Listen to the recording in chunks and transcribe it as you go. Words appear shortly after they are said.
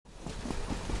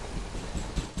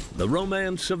The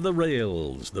romance of the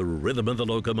rails, the rhythm of the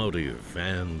locomotive,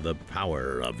 and the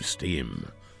power of steam.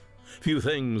 Few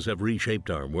things have reshaped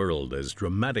our world as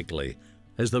dramatically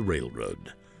as the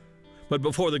railroad. But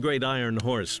before the great iron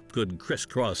horse could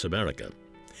crisscross America,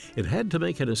 it had to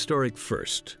make an historic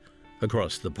first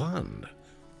across the pond.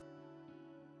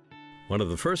 One of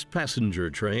the first passenger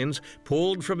trains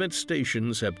pulled from its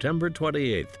station September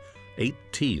 28,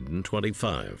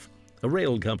 1825. A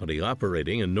rail company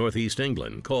operating in northeast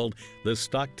England called the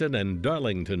Stockton and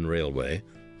Darlington Railway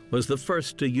was the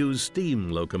first to use steam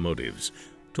locomotives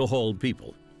to haul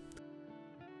people.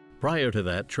 Prior to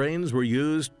that, trains were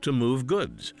used to move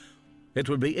goods. It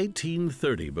would be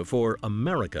 1830 before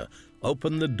America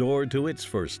opened the door to its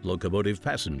first locomotive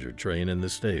passenger train in the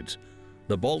States,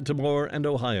 the Baltimore and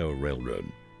Ohio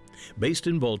Railroad. Based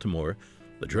in Baltimore,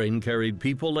 the train carried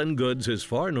people and goods as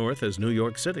far north as New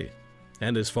York City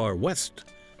and as far west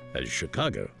as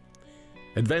Chicago.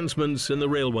 Advancements in the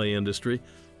railway industry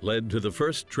led to the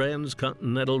first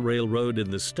transcontinental railroad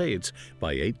in the States by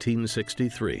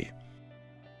 1863.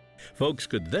 Folks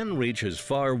could then reach as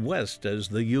far west as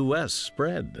the U.S.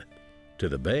 spread to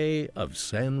the Bay of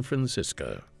San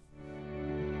Francisco.